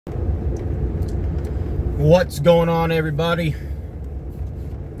What's going on, everybody?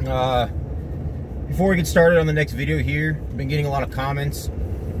 Before we get started on the next video here, I've been getting a lot of comments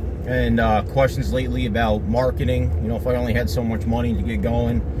and questions lately about marketing. You know, if I only had so much money to get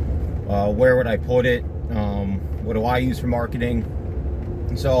going, where would I put it? What do I use for marketing?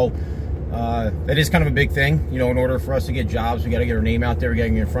 And so that is kind of a big thing. You know, in order for us to get jobs, we got to get our name out there, we got to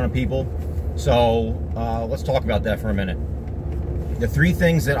get in front of people. So let's talk about that for a minute. The three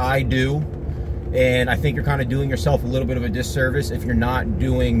things that I do, and I think you're kind of doing yourself a little bit of a disservice if you're not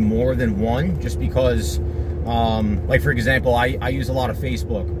doing more than one, just because, like for example, I use a lot of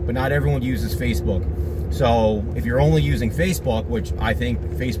Facebook, but not everyone uses Facebook. So if you're only using Facebook, which I think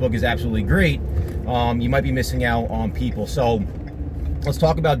Facebook is absolutely great, you might be missing out on people. So let's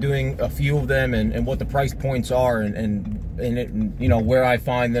talk about doing a few of them and what the price points are and you know, where I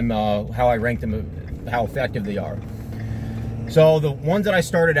find them, how I rank them, how effective they are. So the ones that I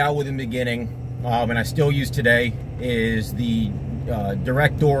started out with in the beginning, and I still use today, is the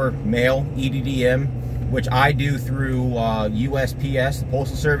direct door mail, EDDM, which I do through USPS, the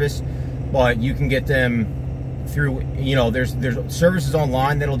Postal Service, but you can get them through, you know, there's services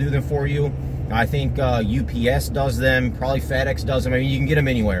online that'll do them for you. I think UPS does them, probably FedEx does them. I mean, you can get them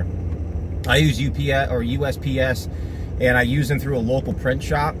anywhere. I use UPS or USPS, and I use them through a local print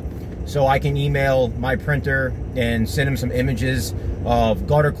shop. So I can email my printer and send them some images of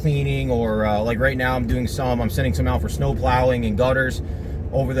gutter cleaning, or like right now I'm sending some out for snow plowing and gutters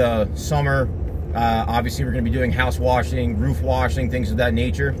over the summer. Obviously we're going to be doing house washing, roof washing, things of that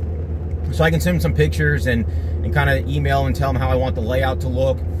nature. So I can send him some pictures and kind of email and tell him how I want the layout to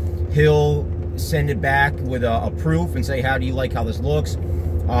look. He'll send it back with a proof and say, how do you like how this looks?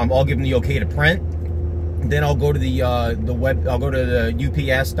 I'll give him the okay to print. Then I'll go to the web. I'll go to the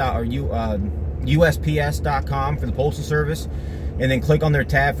USPS.com for the Postal Service, and then click on their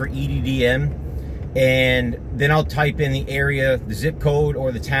tab for EDDM, and then I'll type in the area, the zip code,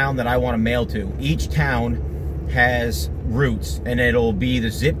 or the town that I want to mail to. Each town has routes, and it'll be the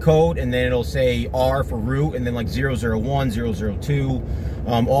zip code, and then it'll say R for route, and then like 001, 002,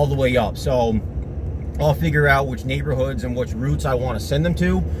 all the way up. So I'll figure out which neighborhoods and which routes I want to send them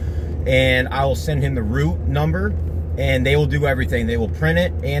to, and I will send him the route number, and they will do everything. They will print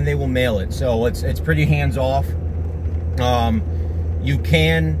it and they will mail it. So it's pretty hands-off. You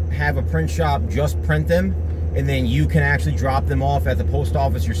can have a print shop just print them, and then you can actually drop them off at the post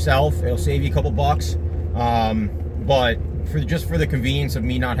office yourself. It'll save you a couple bucks. But just for the convenience of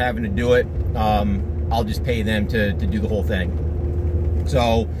me not having to do it, I'll just pay them to do the whole thing.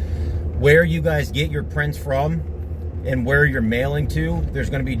 So where you guys get your prints from and where you're mailing to, there's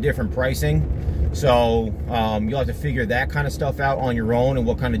going to be different pricing. So you'll have to figure that kind of stuff out on your own, and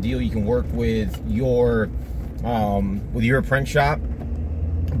what kind of deal you can work with your print shop.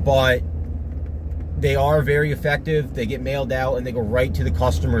 But they are very effective. They get mailed out and they go right to the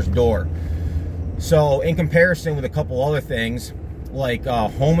customer's door. So in comparison with a couple other things like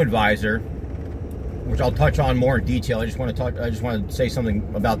Home Advisor, which I'll touch on more in detail, I just want to say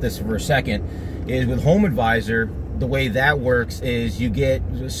something about this for a second, is with Home Advisor, the way that works is you get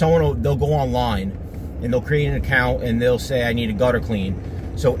someone, they'll go online and they'll create an account and they'll say, I need a gutter clean.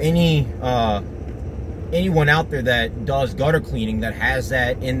 So anyone out there that does gutter cleaning that has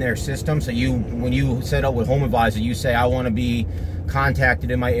that in their system, so when you set up with Home Advisor, you say, I want to be contacted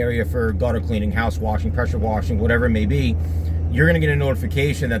in my area for gutter cleaning, house washing, pressure washing, whatever it may be, you're going to get a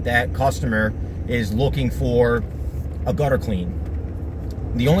notification that that customer is looking for a gutter clean.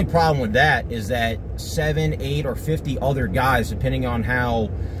 The only problem with that is that 7, 8, or 50 other guys, depending on how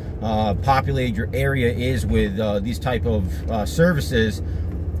populated your area is with these type of services,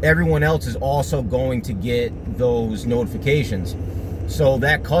 everyone else is also going to get those notifications. So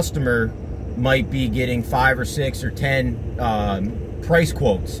that customer might be getting 5 or 6 or 10 price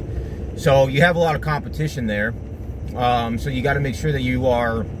quotes. So you have a lot of competition there. So you got to make sure that you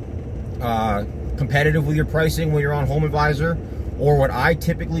are competitive with your pricing when you're on Home Advisor. Or what I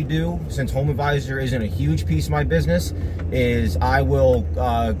typically do, since Home Advisor isn't a huge piece of my business, is I will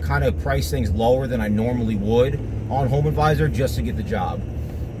kind of price things lower than I normally would on Home Advisor just to get the job.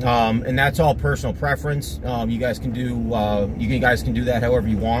 And that's all personal preference. You guys can do that however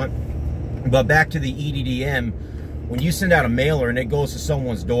you want. But back to the EDDM, when you send out a mailer and it goes to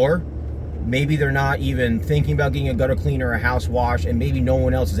someone's door, maybe they're not even thinking about getting a gutter cleaner or a house wash, and maybe no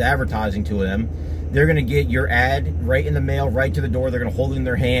one else is advertising to them. They're going to get your ad right in the mail, right to the door. They're going to hold it in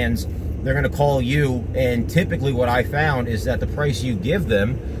their hands. They're going to call you, and typically what I found is that the price you give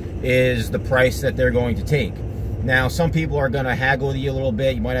them is the price that they're going to take. Now, some people are going to haggle with you a little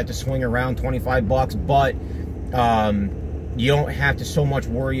bit. You might have to swing around 25 bucks, but you don't have to so much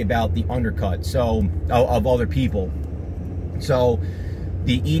worry about the undercut of other people. So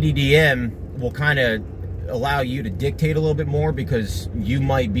the EDDM will kind of allow you to dictate a little bit more, because you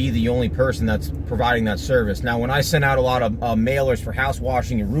might be the only person that's providing that service. Now, when I sent out a lot of mailers for house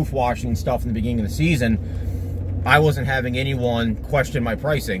washing and roof washing and stuff in the beginning of the season, I wasn't having anyone question my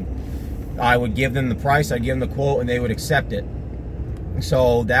pricing. I would give them the price, I'd give them the quote, and they would accept it.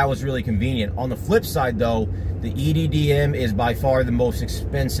 So that was really convenient. On the flip side, though, the EDDM is by far the most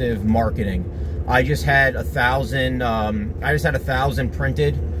expensive marketing. I just had 1,000. I just had 1,000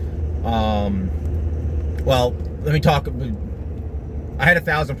 printed. Well, let me talk. I had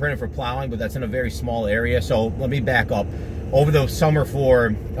 1,000 printed for plowing, but that's in a very small area. So let me back up. Over the summer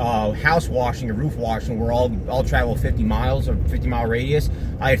for house washing or roof washing, where I'll travel 50 miles or 50-mile radius,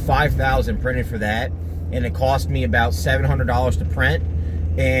 I had 5,000 printed for that, and it cost me about $700 to print,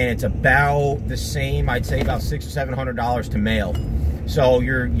 and it's about the same, I'd say about $600 or $700 to mail. So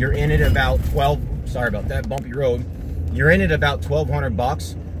you're in it about 12. Sorry about that bumpy road. You're in it about 1,200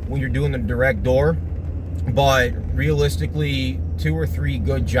 bucks when you're doing the direct door. But realistically, 2 or 3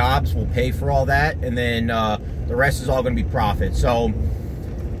 good jobs will pay for all that, and then the rest is all going to be profit. So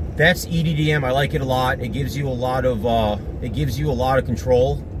that's EDDM. I like it a lot. It gives you a lot of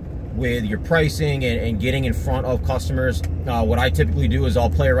control with your pricing and getting in front of customers. What I typically do is I'll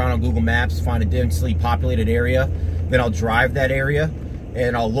play around on Google Maps, find a densely populated area, then I'll drive that area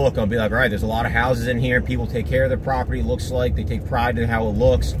and I'll look. I'll be like, all right, there's a lot of houses in here. People take care of their property. It looks like they take pride in how it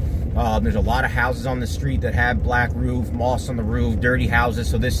looks. There's a lot of houses on the street that have black roof, moss on the roof, dirty houses.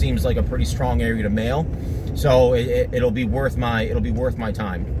 So this seems like a pretty strong area to mail. So it'll be worth my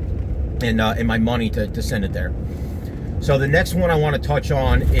time and my money to send it there. So the next one I want to touch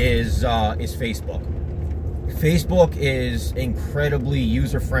on is Facebook. Facebook is incredibly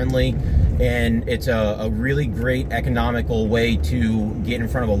user-friendly, and it's a really great economical way to get in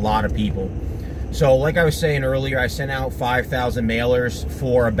front of a lot of people. So like I was saying earlier, I sent out 5,000 mailers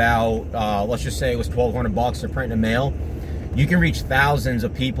for about, let's just say it was 1,200 bucks to print and mail. You can reach thousands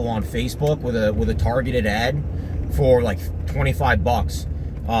of people on Facebook with a targeted ad for like 25 bucks.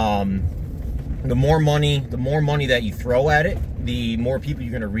 The more money that you throw at it, the more people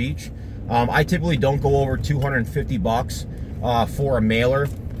you're going to reach. I typically don't go over 250 bucks for a mailer.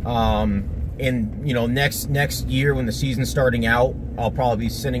 And you know, next year when the season's starting out, I'll probably be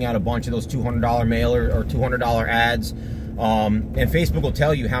sending out a bunch of those $200 mailer or $200 ads. And Facebook will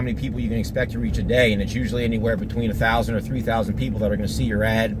tell you how many people you can expect to reach a day, and it's usually anywhere between 1,000 or 3,000 people that are going to see your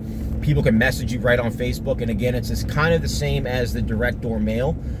ad. People can message you right on Facebook, and again, it's kind of the same as the direct door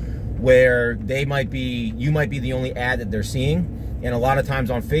mail, where you might be the only ad that they're seeing. And a lot of times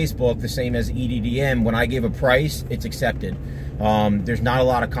on Facebook, the same as EDDM, when I give a price, it's accepted. There's not a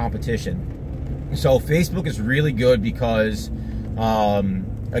lot of competition. So Facebook is really good because,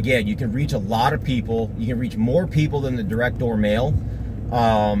 again, you can reach a lot of people. You can reach more people than the direct door mail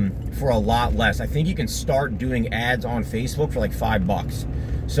for a lot less. I think you can start doing ads on Facebook for like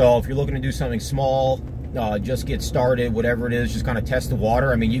 $5. So if you're looking to do something small, just get started, whatever it is, just kind of test the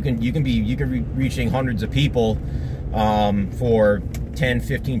water. I mean, you can be reaching hundreds of people for 10,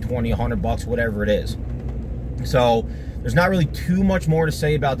 15, 20, 100 bucks, whatever it is. So there's not really too much more to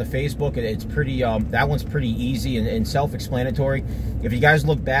say about the Facebook. It's pretty, that one's pretty easy and self-explanatory. If you guys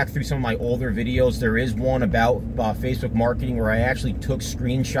look back through some of my older videos, there is one about Facebook marketing where I actually took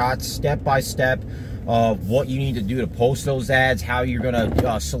screenshots step by step of what you need to do to post those ads, how you're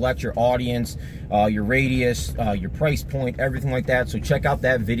gonna select your audience, your radius, your price point, everything like that. So check out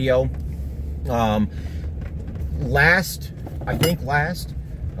that video. Last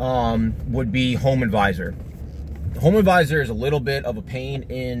would be Home Advisor. Home Advisor is a little bit of a pain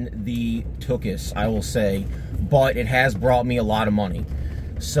in the tuchus, I will say, but it has brought me a lot of money.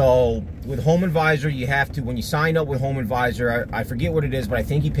 So with Home Advisor, you have to, when you sign up with Home Advisor, I forget what it is, but I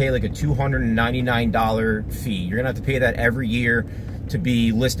think you pay like a $299 fee. You're gonna have to pay that every year to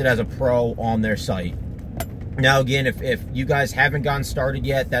be listed as a pro on their site. Now again, if you guys haven't gotten started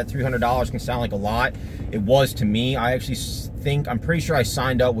yet, that $300 can sound like a lot. It was to me. I actually I'm pretty sure I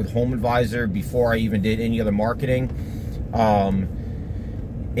signed up with Home Advisor before I even did any other marketing.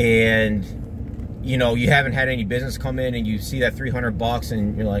 And you know, you haven't had any business come in and you see that 300 bucks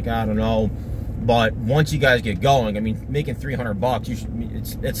and you're like, I don't know. But once you guys get going, I mean, making 300 bucks,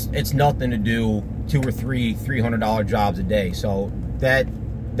 it's nothing to do 2 or 3 $300 jobs a day. So that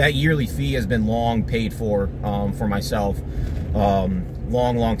yearly fee has been long paid for myself,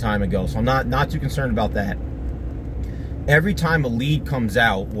 long time ago. So I'm not too concerned about that. Every time a lead comes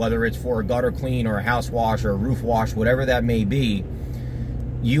out, whether it's for a gutter clean or a house wash or a roof wash, whatever that may be,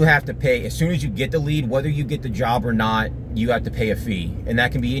 you have to pay, as soon as you get the lead, whether you get the job or not, you have to pay a fee. And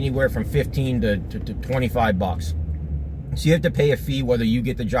that can be anywhere from 15 to 25 bucks. So you have to pay a fee whether you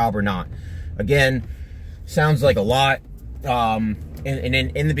get the job or not. Again, sounds like a lot. And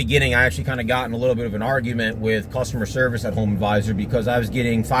in the beginning, I actually kind of got in a little bit of an argument with customer service at Home Advisor because I was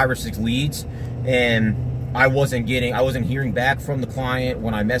getting 5 or 6 leads, and I wasn't hearing back from the client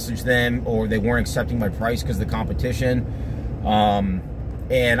when I messaged them, or they weren't accepting my price because of the competition.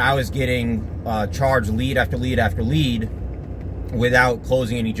 And I was getting charged lead after lead after lead without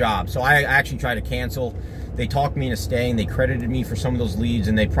closing any jobs. So I actually tried to cancel. They talked me into staying. They credited me for some of those leads,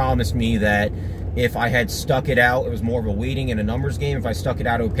 and they promised me that if I had stuck it out, it was more of a waiting and a numbers game. If I stuck it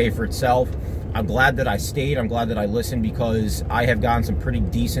out, it would pay for itself. I'm glad that I stayed. I'm glad that I listened, because I have gotten some pretty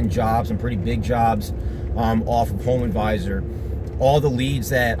decent jobs, some pretty big jobs off of Home Advisor. All the leads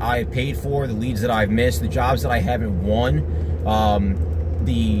that I paid for, the leads that I've missed, the jobs that I haven't won,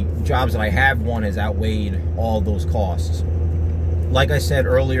 the jobs that I have won has outweighed all those costs. Like I said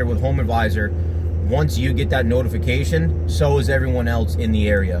earlier with Home Advisor, once you get that notification, so is everyone else in the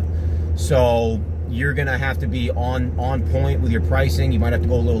area. So you're gonna have to be on point with your pricing. You might have to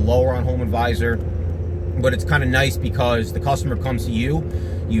go a little lower on Home Advisor, but it's kind of nice because the customer comes to you.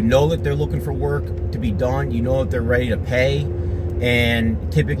 You know that they're looking for work to be done. You know that they're ready to pay.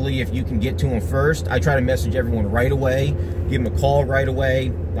 And typically, if you can get to them first, I try to message everyone right away, give them a call right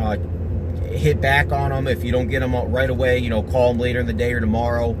away, hit back on them. If you don't get them right away, you know, call them later in the day or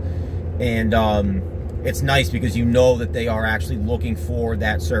tomorrow. And it's nice because you know that they are actually looking for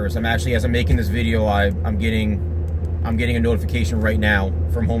that service. I'm actually, as I'm making this video, I'm getting a notification right now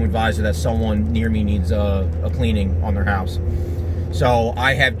from Home Advisor that someone near me needs a cleaning on their house. So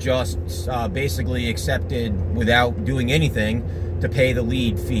I have just basically accepted, without doing anything, to pay the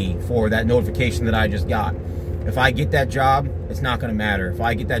lead fee for that notification that I just got. If I get that job, it's not going to matter. If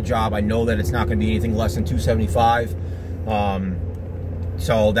I get that job, I know that it's not going to be anything less than $275.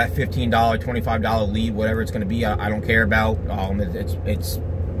 So that $15, $25 lead, whatever it's going to be, I don't care about. It's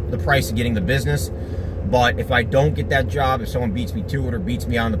the price of getting the business. But if I don't get that job, if someone beats me to it or beats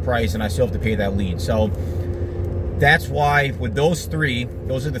me on the price, and I still have to pay that lead. So that's why with those three,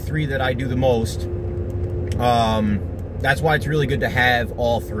 those are the 3 that I do the most. That's why it's really good to have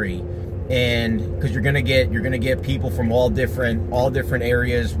all 3, and because you're gonna get people from all different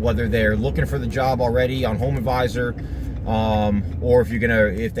areas, whether they're looking for the job already on Home Advisor, or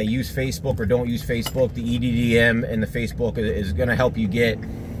if they use Facebook or don't use Facebook. The EDDM and the Facebook is gonna help you get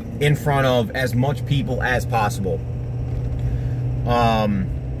in front of as much people as possible.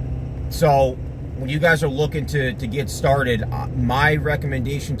 So when you guys are looking to get started, my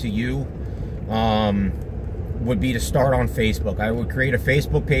recommendation to you would be to start on Facebook. I would create a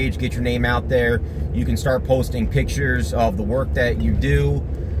Facebook page, get your name out there. You can start posting pictures of the work that you do,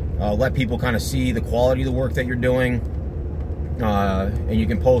 let people kind of see the quality of the work that you're doing, and you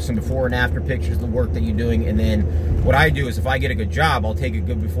can post some before and after pictures of the work that you're doing. And then what I do is, if I get a good job, I'll take a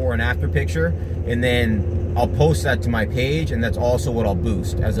good before and after picture, and then I'll post that to my page, and that's also what I'll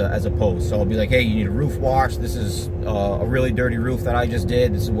boost as a post. So I'll be like, hey, you need a roof wash. This is a really dirty roof that I just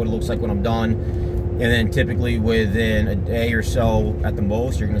did. This is what it looks like when I'm done. And then typically within a day or so at the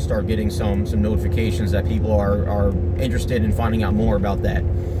most, you're going to start getting some notifications that people are interested in finding out more about that.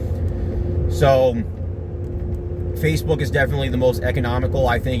 So Facebook is definitely the most economical.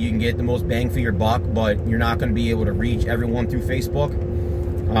 I think you can get the most bang for your buck, but you're not going to be able to reach everyone through Facebook.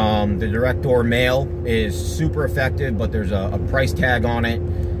 The direct door mail is super effective, but there's a price tag on it.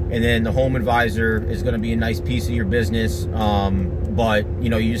 And then the Home Advisor is going to be a nice piece of your business. But you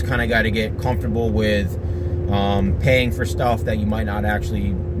know, you just kind of got to get comfortable with paying for stuff that you might not actually,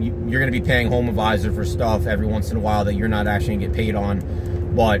 you're going to be paying Home Advisor for stuff every once in a while that you're not actually going to get paid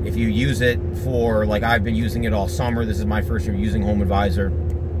on. But if you use it for, like I've been using it all summer, this is my first year using Home Advisor,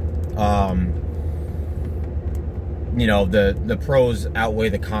 you know, the pros outweigh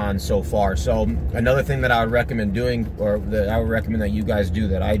the cons so far. So another thing that I would recommend doing, or that I would recommend that you guys do,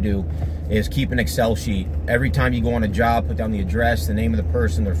 that I do, is keep an Excel sheet. Every time you go on a job, put down the address, the name of the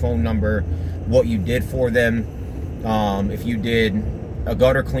person, their phone number, what you did for them. If you did a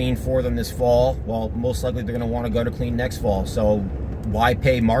gutter clean for them this fall, well, most likely they're going to want a gutter clean next fall. So why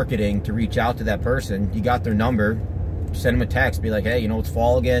pay marketing to reach out to that person? You got their number, send them a text, be like, hey, you know, it's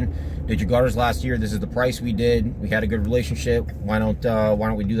fall again. Did your gutters last year? This is the price we did. We had a good relationship. Why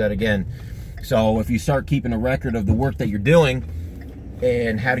don't we do that again? So if you start keeping a record of the work that you're doing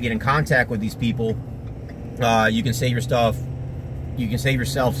and how to get in contact with these people, you can save yourself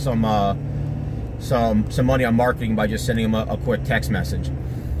some money on marketing by just sending them a quick text message.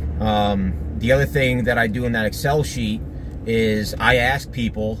 The other thing that I do in that Excel sheet is I ask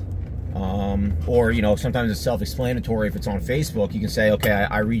people, or you know, sometimes it's self-explanatory. If it's on Facebook, you can say, okay,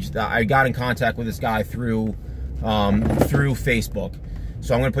 I got in contact with this guy through Facebook,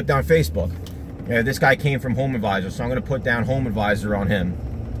 so I'm going to put down Facebook. This guy came from Home Advisor, so I'm going to put down Home Advisor on him.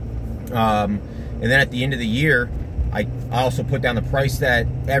 And then at the end of the year, I also put down the price that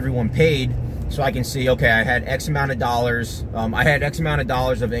everyone paid, so I can see, okay, I had X amount of dollars. I had X amount of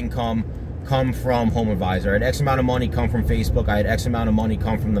dollars of income come from Home Advisor. I had X amount of money come from Facebook. I had X amount of money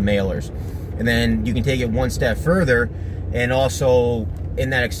come from the mailers. And then you can take it one step further, and also in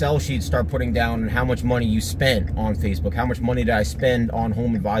that Excel sheet start putting down how much money you spent on Facebook. How much money did I spend on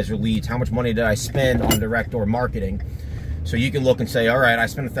Home Advisor leads? How much money did I spend on direct door marketing? So you can look and say, all right, I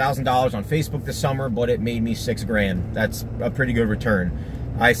spent $1,000 on Facebook this summer, but it made me $6 grand. That's a pretty good return.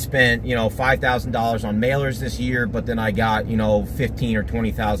 I spent, you know, $5,000 on mailers this year, but then I got, you know, $15,000 or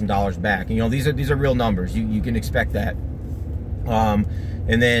 $20,000 back. And, you know, these are real numbers. You can expect that. And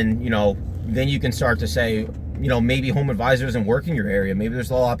then, you know, then you can start to say, you know, maybe Home Advisor isn't working your area. Maybe there's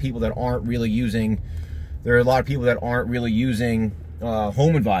a lot of people that aren't really using. There are a lot of people that aren't really using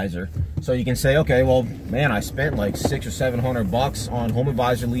Home Advisor. So you can say, okay, well, man, I spent like $600 or $700 on Home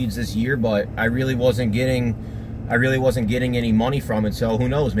Advisor leads this year, but I really wasn't getting any money from it. So who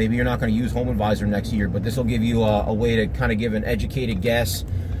knows? Maybe you're not going to use Home Advisor next year, but this will give you a way to kind of give an educated guess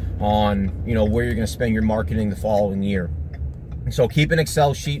on, you know, where you're going to spend your marketing the following year. So keep an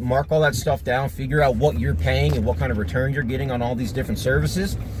Excel sheet, mark all that stuff down, figure out what you're paying and what kind of return you're getting on all these different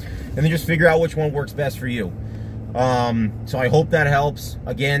services, and then just figure out which one works best for you. So I hope that helps.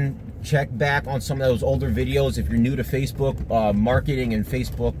 Again, check back on some of those older videos if you're new to Facebook marketing and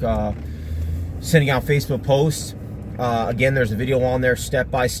Facebook sending out Facebook posts. Again, there's a video on there step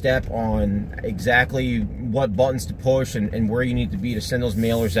by step on exactly what buttons to push and where you need to be to send those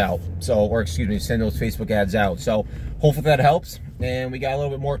mailers out. So, or excuse me, send those Facebook ads out. So hopefully that helps, and we got a little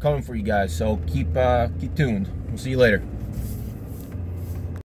bit more coming for you guys. So keep tuned. We'll see you later.